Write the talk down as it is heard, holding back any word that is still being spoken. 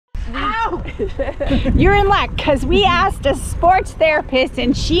Wow, you're in luck because we asked a sports therapist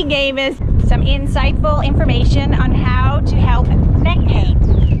and she gave us some insightful information on how to help neck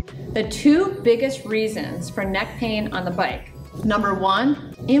pain. The two biggest reasons for neck pain on the bike. Number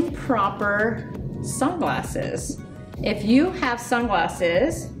one, improper sunglasses. If you have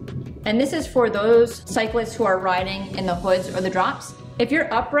sunglasses, and this is for those cyclists who are riding in the hoods or the drops, if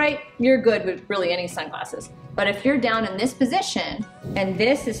you're upright, you're good with really any sunglasses. But if you're down in this position and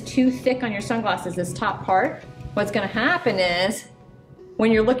this is too thick on your sunglasses, this top part, what's gonna happen is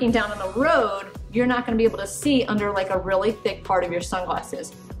when you're looking down on the road, you're not gonna be able to see under like a really thick part of your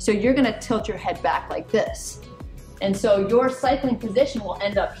sunglasses. So you're gonna tilt your head back like this. And so your cycling position will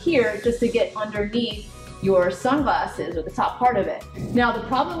end up here just to get underneath your sunglasses or the top part of it. Now the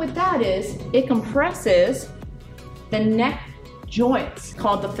problem with that is it compresses the neck joints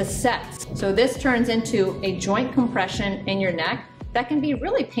called the facets. So this turns into a joint compression in your neck that can be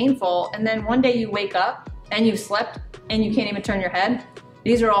really painful, and then one day you wake up and you've slept and you can't even turn your head.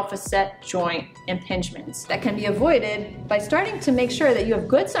 These are all facet joint impingements that can be avoided by starting to make sure that you have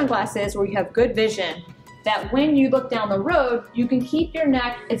good sunglasses where you have good vision, that when you look down the road, you can keep your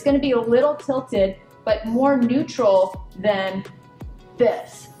neck, it's gonna be a little tilted, but more neutral than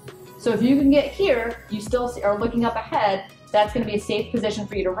this. So if you can get here, you still are looking up ahead, that's gonna be a safe position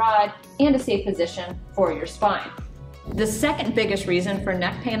for you to ride and a safe position for your spine. The second biggest reason for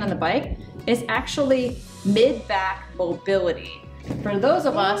neck pain on the bike is actually mid-back mobility. For those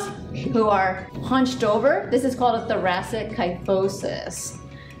of us who are hunched over, this is called a thoracic kyphosis.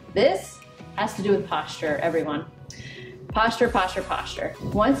 This has to do with posture, everyone. Posture, posture, posture.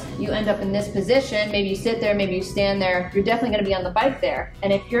 Once you end up in this position, maybe you sit there, maybe you stand there, you're definitely gonna be on the bike there.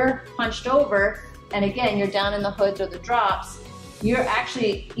 And if you're hunched over, and again, you're down in the hoods or the drops, you're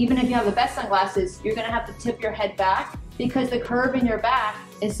actually, even if you have the best sunglasses, you're gonna have to tip your head back because the curve in your back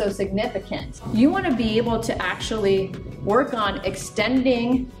is so significant. You wanna be able to actually work on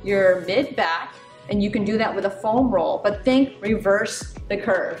extending your mid-back, and you can do that with a foam roll, but think reverse the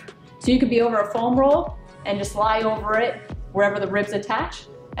curve. So you could be over a foam roll and just lie over it wherever the ribs attach,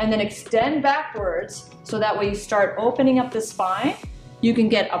 and then extend backwards so that way you start opening up the spine. You can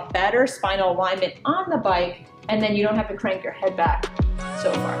get a better spinal alignment on the bike, and then you don't have to crank your head back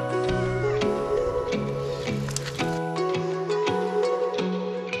so far.